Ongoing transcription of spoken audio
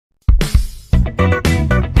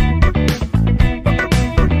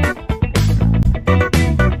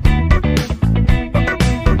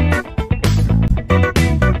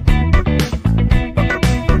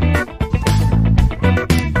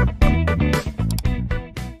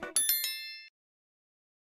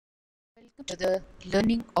To the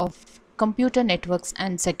learning of computer networks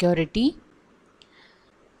and security.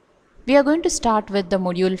 We are going to start with the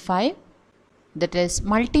module 5, that is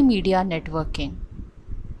multimedia networking.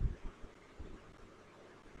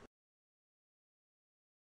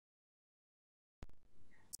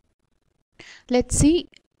 Let's see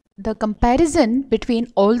the comparison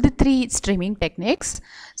between all the three streaming techniques.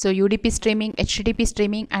 So UDP streaming, HTTP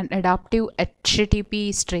streaming and adaptive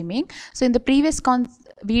HTTP streaming. So in the previous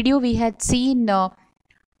video we had seen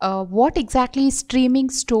what exactly is streaming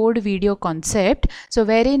stored video concept, so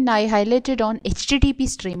wherein I highlighted on HTTP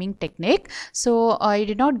streaming technique. So I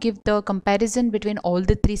did not give the comparison between all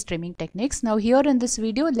the three streaming techniques. Now here in this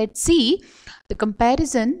video, let's see the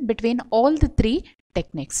comparison between all the three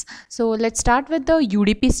techniques. So let's start with the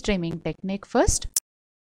UDP streaming technique first.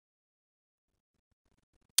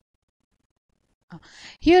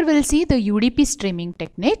 Here we'll see the UDP streaming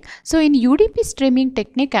technique. So in UDP streaming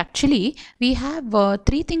technique, actually we have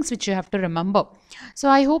three things which you have to remember. So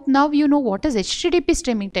I hope now you know what is HTTP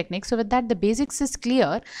streaming technique. So with that the basics is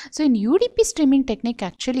clear. So in UDP streaming technique,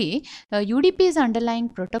 actually UDP is underlying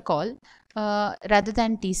protocol rather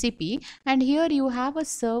than TCP, and here you have a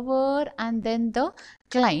server and then the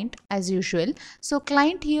client as usual. So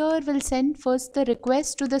client here will send first the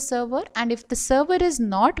request to the server, and if the server is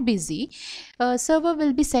not busy, server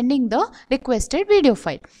will be sending the requested video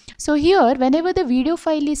file. So here whenever the video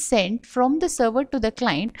file is sent from the server to the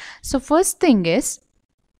client, so first thing is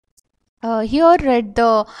here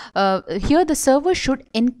the server should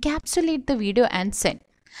encapsulate the video and send.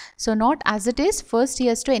 So not as it is, first he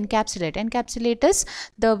has to encapsulate. Encapsulate is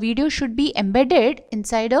the video should be embedded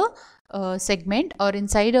inside a segment or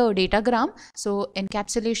inside a datagram. So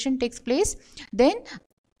encapsulation takes place. Then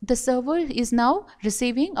the server is now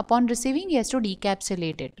receiving, upon receiving he has to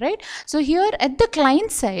decapsulate it, right? So here at the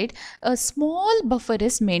client side, a small buffer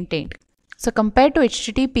is maintained. So compared to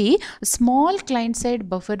HTTP, a small client side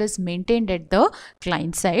buffer is maintained at the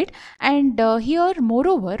client side. And here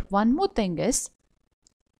moreover, one more thing is,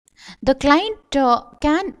 the client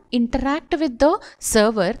can interact with the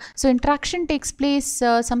server. So interaction takes place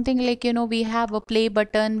something like, we have a play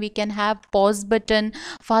button, we can have pause button,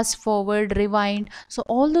 fast forward, rewind. So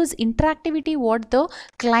all those interactivity what the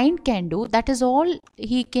client can do, that is all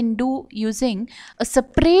he can do using a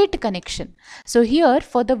separate connection. So here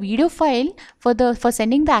for the video file, for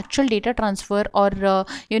sending the actual data transfer, or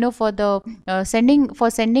for the sending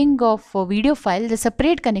of video file, the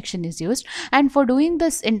separate connection is used. And for doing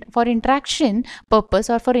this for interaction purpose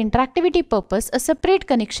or for interactivity purpose, a separate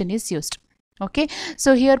connection is used. Okay,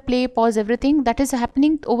 so here play, pause, everything that is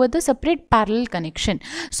happening over the separate parallel connection.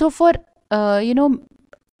 So for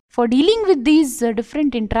for dealing with these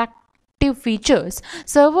different interactive features,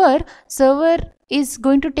 server is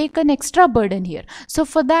going to take an extra burden here. So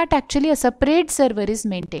for that, actually a separate server is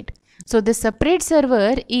maintained. So the separate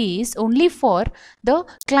server is only for the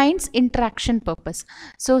client's interaction purpose.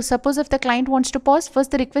 So suppose if the client wants to pause, first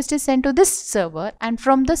the request is sent to this server, and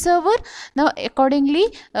from the server, now accordingly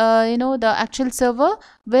the actual server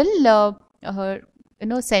will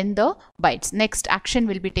send the bytes. Next action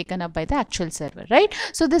will be taken up by the actual server, right?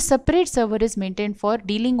 So the separate server is maintained for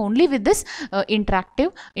dealing only with this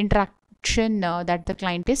interaction that the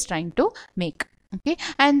client is trying to make. Okay,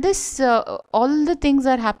 and this all the things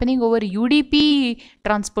are happening over UDP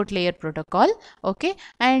transport layer protocol. Okay,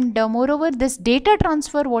 and moreover, this data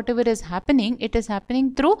transfer, whatever is happening, it is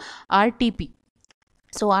happening through RTP.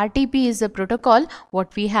 So RTP is a protocol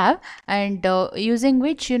what we have, and using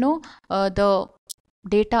which the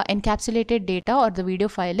data, encapsulated data or the video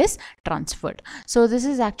file is transferred. So this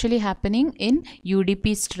is actually happening in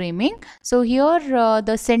UDP streaming. So here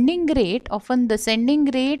the sending rate, often the sending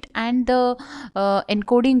rate and the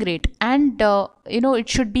encoding rate, and it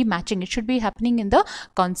should be matching, it should be happening in the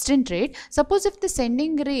constant rate. Suppose if the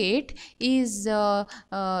sending rate is 2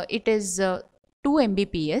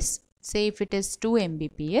 Mbps, say if it is 2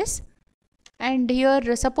 Mbps, and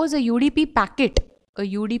here suppose a UDP packet or a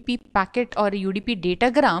UDP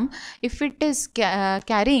datagram, if it is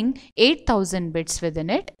carrying 8000 bits within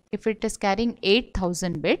it, if it is carrying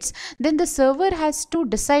 8000 bits, then the server has to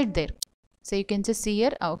decide there. So you can just see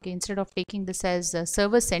here, okay, instead of taking this as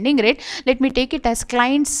server sending rate, let me take it as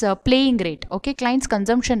client's playing rate, okay, client's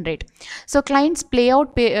consumption rate. So client's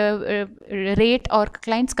playout rate or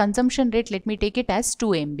client's consumption rate, let me take it as 2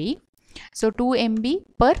 MB. So 2 MB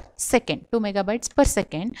per second, 2 megabytes per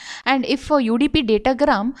second. And if a UDP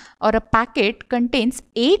datagram or a packet contains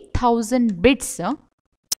 8,000 bits,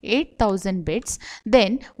 8,000 bits,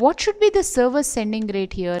 then what should be the server sending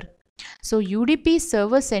rate here? So UDP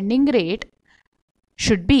server sending rate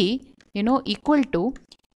should be, equal to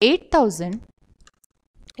 8,000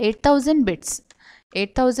 bits.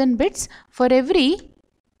 8,000 bits for every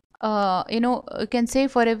you can say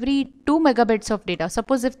for every 2 megabits of data.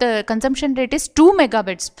 Suppose if the consumption rate is 2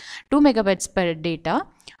 megabytes per data,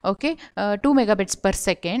 okay, 2 megabits per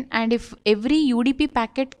second, and if every UDP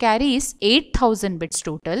packet carries 8,000 bits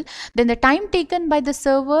total, then the time taken by the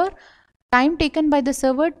server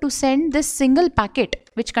to send this single packet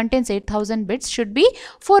which contains 8,000 bits should be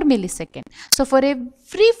 4 milliseconds. So for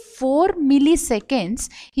every 4 milliseconds,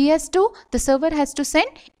 the server has to send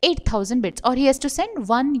 8,000 bits, or he has to send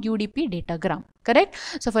one UDP datagram, correct?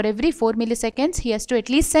 So for every 4 milliseconds, he has to at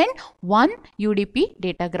least send one UDP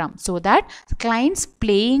datagram, so that client's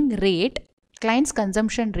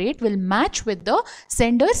consumption rate will match with the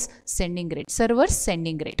server's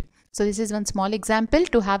sending rate. So this is one small example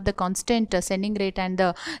to have the constant sending rate and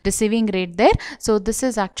the receiving rate there. So this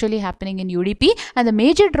is actually happening in UDP, and the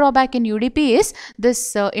major drawback in UDP is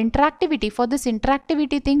this interactivity. For this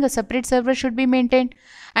interactivity thing, a separate server should be maintained,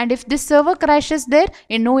 and if this server crashes, there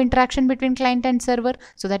is no interaction between client and server.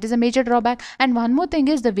 So that is a major drawback. And one more thing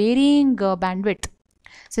is the varying bandwidth.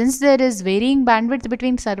 Since there is varying bandwidth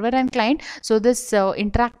between server and client, so this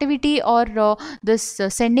interactivity or this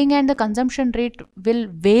sending and the consumption rate will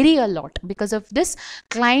vary a lot. Because of this,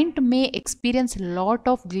 client may experience lot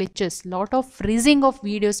of glitches, lot of freezing of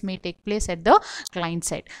videos may take place at the client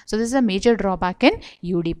side. So this is a major drawback in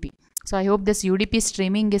UDP. So I hope this UDP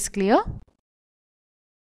streaming is clear.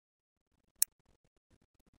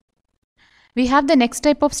 We have the next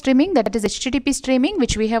type of streaming, that is HTTP streaming,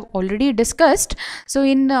 which we have already discussed. So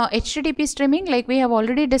in HTTP streaming, like we have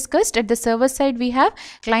already discussed, at the server side we have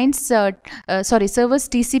server's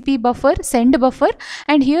TCP buffer, send buffer,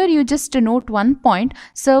 and here you just note one point: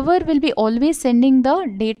 server will be always sending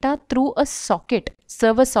the data through a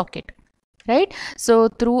server socket. Right? So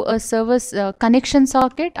through a server's connection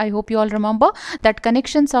socket. I hope you all remember that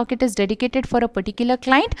connection socket is dedicated for a particular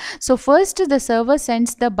client. So first the server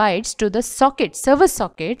sends the bytes to the server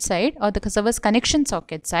socket side, or the server's connection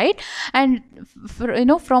socket side, and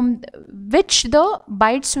from which the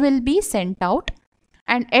bytes will be sent out.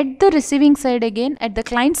 And at the receiving side again, at the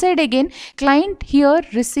client side again, client here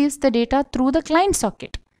receives the data through the client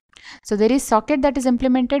socket. So there is socket that is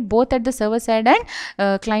implemented both at the server side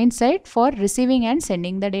and client side for receiving and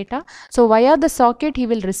sending the data. So via the socket, he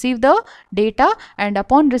will receive the data, and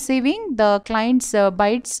upon receiving, the client's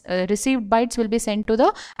received bytes will be sent to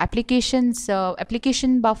the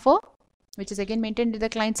application buffer, which is again maintained at the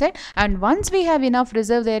client side. And once we have enough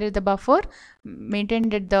reserve there at the buffer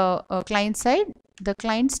maintained at the client side, the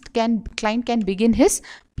client can begin his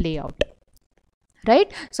playout.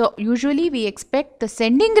 Right? So usually we expect the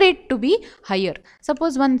sending rate to be higher.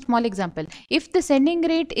 Suppose one small example: if the sending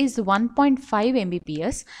rate is 1.5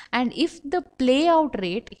 Mbps, and if the playout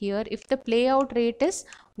rate here, if the playout rate is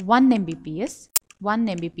 1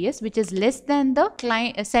 Mbps, which is less than the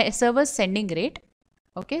server's sending rate.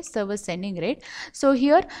 Okay, server sending rate. So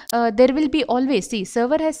here there will be always, see,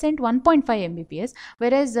 server has sent 1.5 Mbps,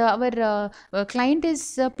 whereas our client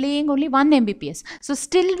is playing only 1 Mbps. So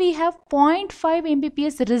still we have 0.5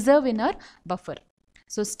 Mbps reserve in our buffer.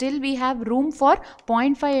 So still we have room for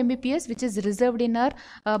 0.5 Mbps, which is reserved in our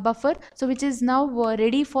buffer. So which is now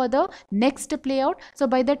ready for the next playout. So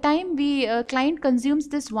by the time client consumes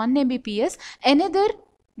this 1 Mbps,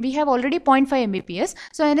 we have already 0.5 Mbps.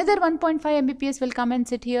 So another 1.5 Mbps will come and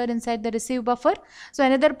sit here inside the receive buffer. So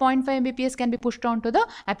another 0.5 Mbps can be pushed on to the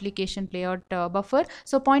application playout buffer.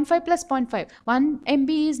 So 0.5 plus 0.5, 1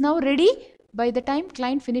 MB is now ready. By the time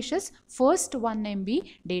client finishes first 1 MB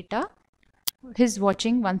data, his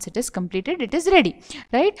watching, once it is completed, it is ready.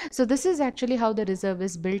 Right? So this is actually how the reserve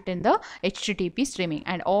is built in the HTTP streaming.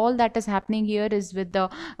 And all that is happening here is with the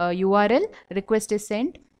URL, request is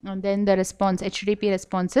sent, and then the response, HTTP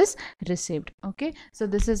response, is received. Okay, so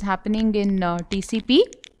this is happening in TCP,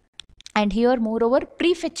 and here moreover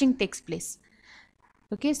prefetching takes place.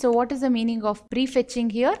 Okay, so what is the meaning of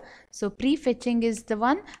prefetching here? So prefetching is the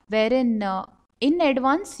one wherein in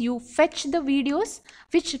advance you fetch the videos,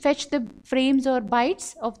 fetch the frames or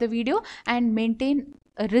bytes of the video and maintain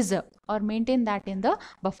a reserve or maintain that in the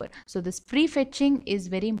buffer. So this prefetching is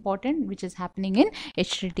very important, which is happening in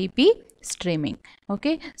HTTP streaming.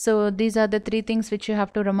 Okay, so these are the three things which you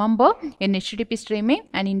have to remember in HTTP streaming,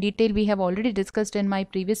 and in detail we have already discussed in my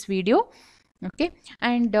previous video. Okay,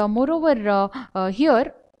 and moreover,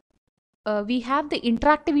 here we have the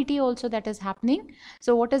interactivity also that is happening.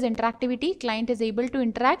 So what is interactivity? Client is able to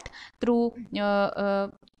interact through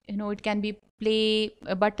it can be play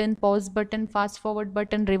button, pause button, fast forward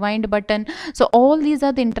button, rewind button. So all these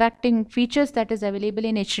are the interacting features that is available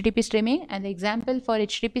in HTTP streaming, and the example for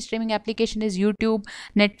HTTP streaming application is YouTube,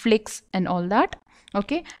 Netflix and all that.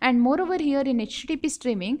 Okay, and moreover here in HTTP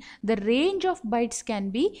streaming, the range of bytes can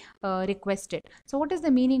be requested. So what is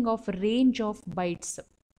the meaning of range of bytes?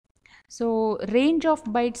 So range of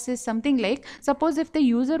bytes is something like, suppose if the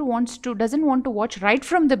user doesn't want to watch right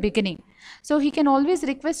from the beginning, so he can always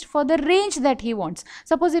request for the range that he wants.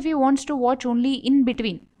 Suppose if he wants to watch only in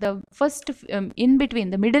between the in between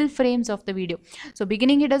the middle frames of the video. So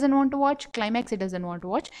beginning he doesn't want to watch, climax he doesn't want to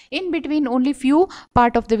watch, in between only few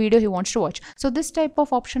part of the video he wants to watch. So this type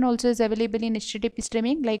of option also is available in HTTP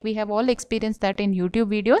streaming, like we have all experienced that in YouTube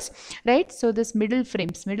videos, right? So this middle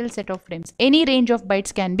set of frames, any range of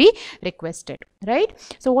bytes can be requested, right?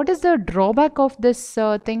 So what is the drawback of this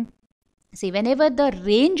thing? See, whenever the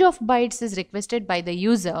range of bytes is requested by the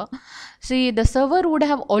user, see, the server would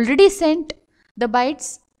have already sent the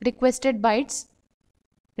requested bytes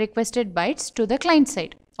to the client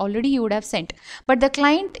side. Already you would have sent, but the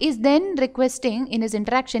client is then requesting, in his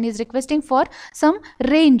interaction, is requesting for some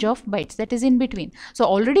range of bytes that is in between. So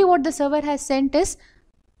already what the server has sent is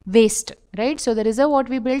waste, right? So the reserve what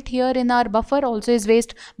we built here in our buffer also is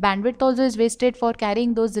waste. Bandwidth also is wasted for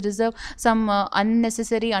carrying those reserve, some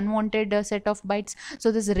unnecessary unwanted set of bytes.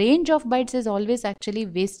 So this range of bytes is always actually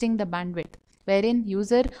wasting the bandwidth, wherein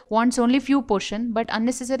user wants only few portion, but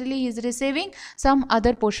unnecessarily he is receiving some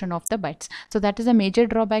other portion of the bytes. So that is a major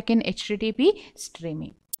drawback in HTTP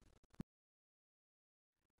streaming.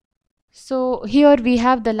 So here we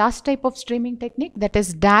have the last type of streaming technique, that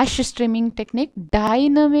is dash streaming technique,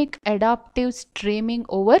 dynamic adaptive streaming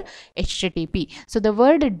over HTTP. So the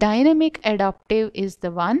word dynamic adaptive is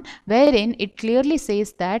the one wherein it clearly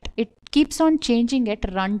says that it keeps on changing at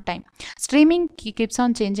runtime. Streaming keeps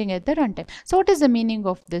on changing at the runtime. So what is the meaning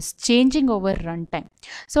of this changing over runtime?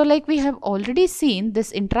 So like we have already seen,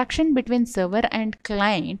 this interaction between server and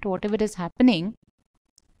client, whatever is happening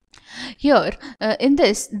here, in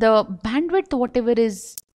this, the bandwidth whatever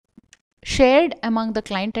is shared among the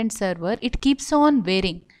client and server, it keeps on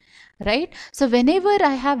varying, right? So whenever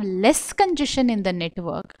I have less congestion in the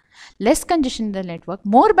network,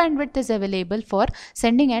 more bandwidth is available for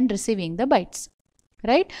sending and receiving the bytes,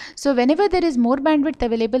 right? So whenever there is more bandwidth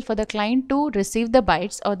available for the client to receive the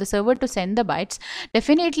bytes or the server to send the bytes,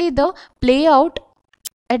 definitely the playout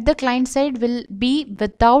at the client side will be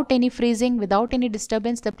without any freezing, without any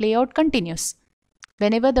disturbance. The playout continues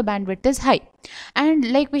whenever the bandwidth is high.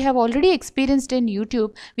 And like we have already experienced in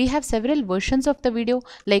YouTube, we have several versions of the video,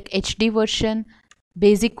 like HD version,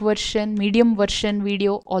 basic version, medium version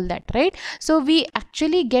video, all that, right? So we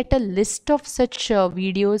actually get a list of such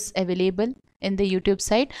videos available in the YouTube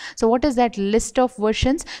site. So what is that list of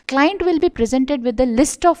versions? Client will be presented with the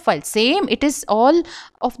list of files. Same, it is all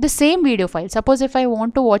of the same video file. Suppose if I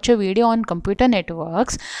want to watch a video on computer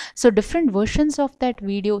networks, so different versions of that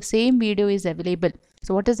video, same video is available.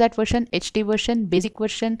 So what is that version? HD version, basic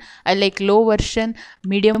version, like low version,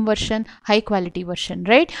 medium version, high quality version,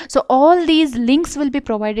 right? So all these links will be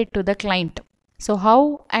provided to the client. So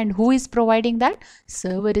how and who is providing that?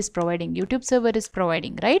 Server is providing, YouTube server is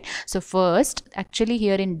providing, right? So first, actually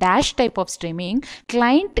here in dash type of streaming,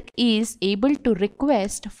 client is able to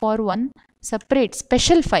request for one separate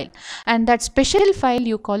special file, and that special file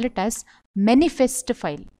you call it as manifest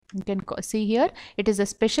file. You can see here, it is a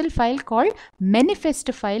special file called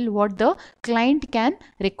manifest file what the client can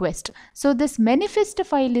request. So this manifest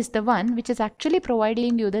file is the one which is actually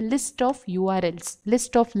providing you the list of URLs,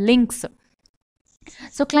 list of links.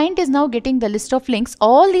 So client is now getting the list of links.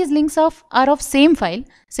 All these links are of same file,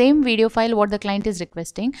 same video file what the client is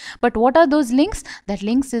requesting. But what are those links? That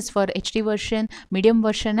links is for HD version, medium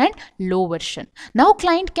version and low version. Now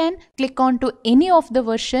client can click on to any of the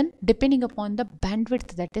version depending upon the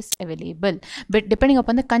bandwidth that is available, but depending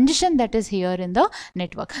upon the congestion that is here in the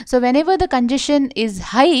network. So whenever the congestion is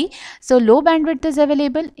high, so low bandwidth is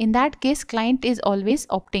available, in that case client is always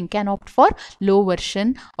can opt for low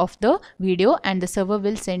version of the video, and the server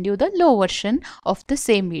will send you the low version of the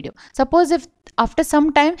same video. Suppose if after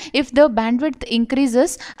some time, if the bandwidth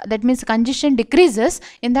increases, that means congestion decreases,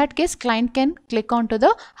 in that case client can click onto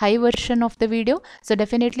the high version of the video. So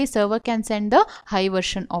definitely server can send the high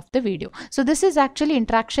version of the video. So this is actually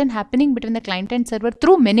interaction happening between the client and server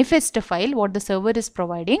through manifest file what the server is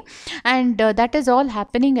providing, and that is all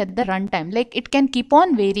happening at the runtime. Like it can keep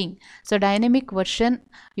on varying. So dynamic version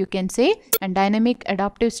you can say, and dynamic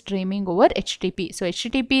adaptive streaming over HTTP. So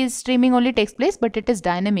HTTP is streaming only takes place, but it is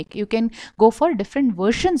dynamic. You can go for different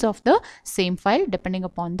versions of the same file depending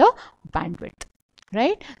upon the bandwidth,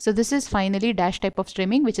 right? So this is finally dash type of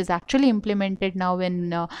streaming, which is actually implemented now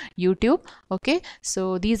in YouTube. Okay,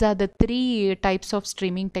 so these are the three types of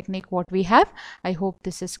streaming technique what we have. I hope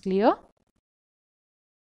this is clear.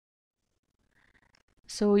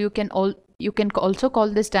 So you can also call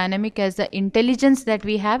this dynamic as the intelligence that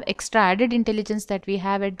we have, extra added intelligence that we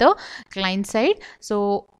have at the client side.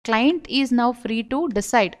 So client is now free to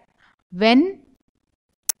decide when,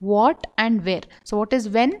 what and where. So what is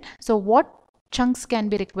when? So what chunks can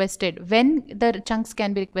be requested, when the chunks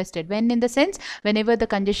can be requested, when in the sense whenever the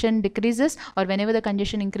congestion decreases or whenever the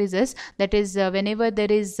congestion increases, that is whenever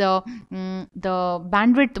there is the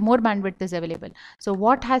bandwidth, more bandwidth is available. So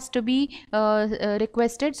what has to be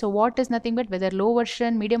requested? So what is nothing but whether low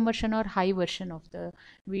version, medium version or high version of the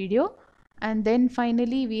video. And then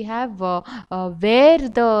finally we have where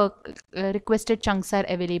the requested chunks are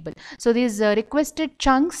available. So these requested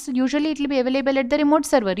chunks, usually it will be available at the remote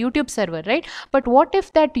server, YouTube server, right? But what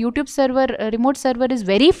if that YouTube server, remote server is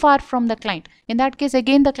very far from the client? In that case,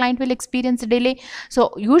 again the client will experience delay.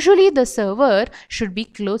 So usually the server should be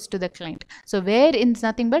close to the client. So where is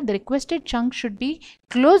nothing but the requested chunk should be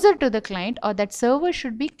closer to the client, or that server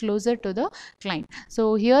should be closer to the client.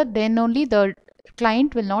 So here then only the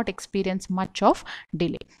client will not experience much of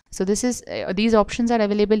delay. So this is these options are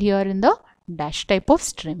available here in the dash type of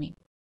streaming.